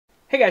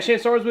Hey guys, Shane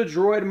Stars with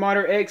Droid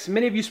Modder X.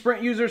 Many of you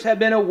Sprint users have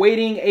been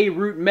awaiting a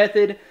root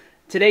method.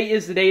 Today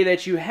is the day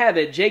that you have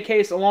it.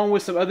 Jcase, along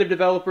with some other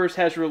developers,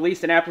 has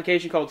released an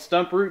application called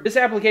Stump Root. This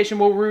application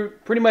will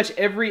root pretty much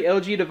every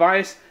LG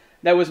device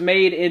that was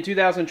made in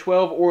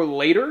 2012 or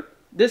later.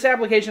 This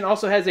application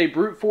also has a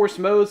brute force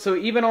mode, so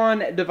even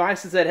on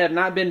devices that have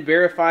not been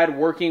verified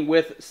working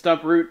with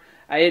Stump Root,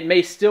 it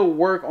may still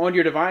work on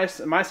your device.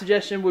 My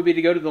suggestion would be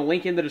to go to the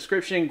link in the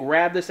description,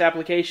 grab this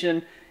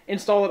application,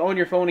 install it on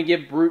your phone, and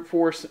give brute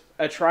force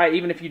a try,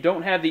 even if you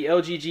don't have the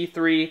LG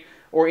G3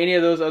 or any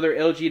of those other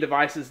LG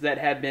devices that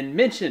have been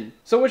mentioned.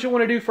 So what you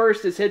want to do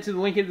first is head to the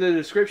link in the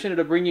description.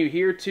 It'll bring you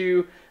here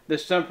to the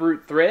Stump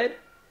Root thread.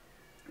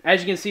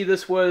 As you can see,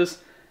 this was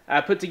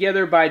put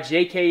together by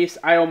Jcase,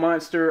 IO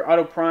Monster,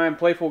 Auto Prime,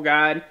 Playful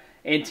Guide,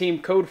 and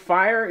Team Code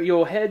Fire.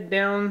 You'll head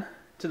down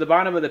to the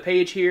bottom of the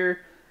page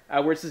here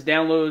where it says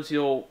downloads.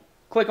 You'll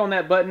click on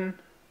that button.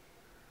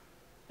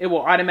 It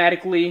will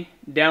automatically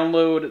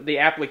download the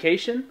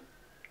application.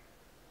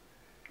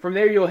 From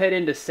there, you'll head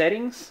into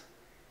Settings.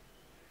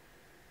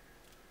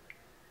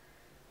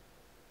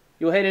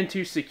 You'll head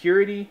into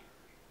Security.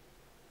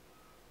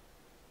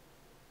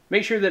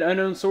 Make sure that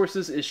Unknown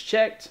Sources is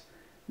checked.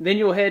 Then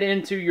you'll head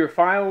into your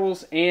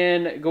files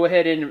and go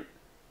ahead and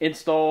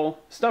install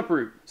Stump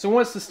Root. So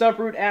once the Stump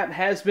Root app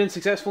has been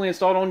successfully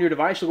installed on your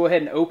device, you'll go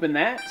ahead and open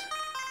that.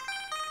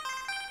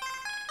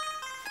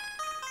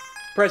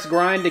 Press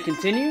Grind to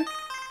continue.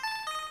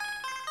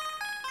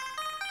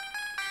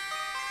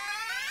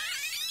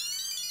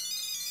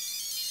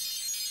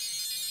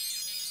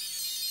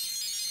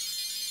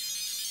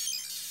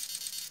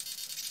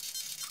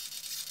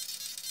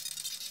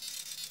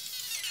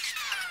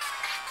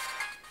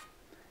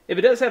 If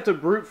it does have to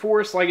brute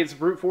force like it's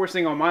brute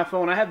forcing on my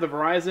phone, I have the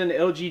Verizon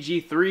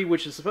LG G3,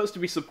 which is supposed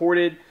to be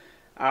supported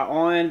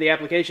on the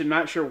application.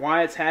 Not sure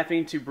why it's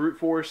having to brute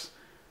force,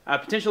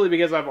 potentially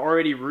because I've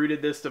already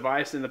rooted this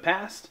device in the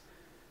past.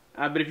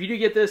 But if you do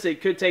get this, it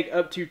could take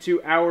up to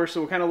 2 hours, so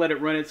we'll kind of let it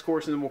run its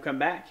course and then we'll come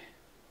back.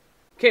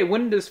 Okay,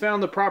 when it has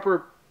found the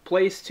proper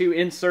place to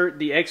insert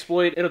the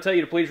exploit, it'll tell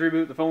you to please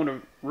reboot the phone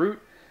to root.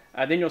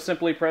 Then you'll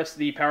simply press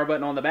the power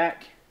button on the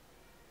back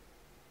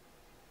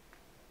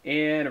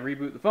and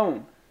reboot the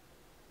phone.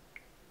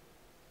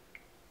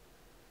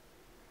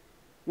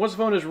 Once the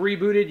phone is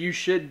rebooted, you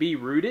should be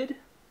rooted.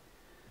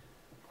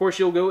 Of course,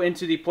 you'll go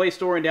into the Play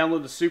Store and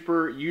download the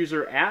Super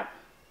User app.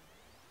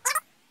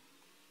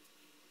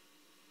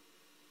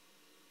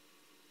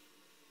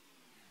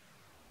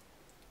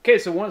 Okay,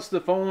 so once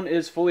the phone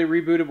is fully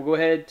rebooted, we'll go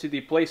ahead to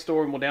the Play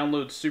Store and we'll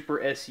download Super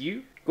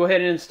SU. Go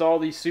ahead and install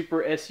the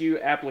Super SU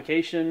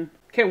application.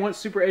 Okay, once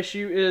Super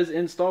SU is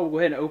installed, we'll go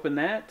ahead and open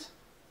that.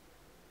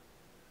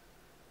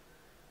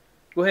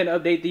 Go ahead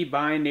and update the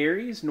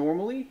binaries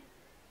normally.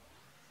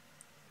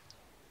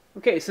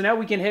 Okay, so now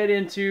we can head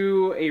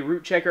into a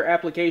root checker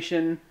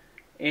application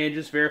and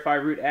just verify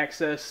root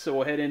access. So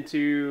we'll head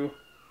into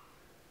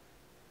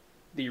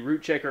the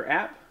root checker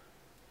app,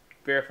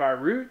 verify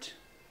root,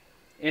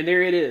 and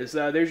there it is.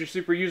 There's your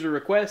super user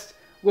request.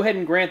 Go ahead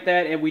and grant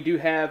that, and we do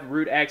have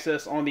root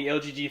access on the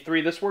LG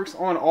G3. This works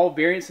on all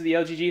variants of the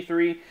LG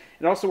G3.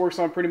 It also works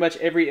on pretty much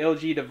every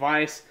LG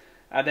device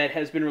that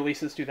has been released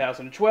since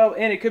 2012,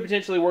 and it could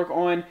potentially work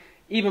on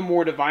even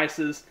more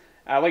devices.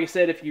 Like I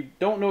said, if you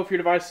don't know if your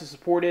device is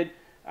supported,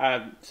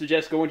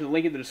 suggest going to the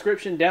link in the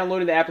description,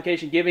 downloading the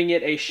application, giving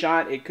it a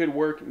shot. It could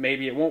work,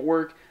 maybe it won't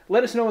work.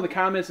 Let us know in the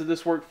comments if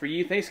this worked for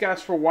you. Thanks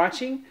guys for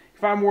watching. You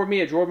can find more of me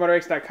at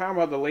droidmodderx.com.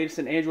 I'll have the latest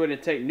in Android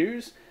and tech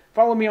news.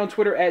 Follow me on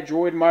Twitter at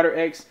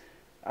droidmodderx.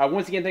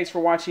 Once again, thanks for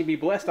watching. Be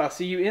blessed. I'll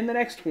see you in the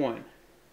next one.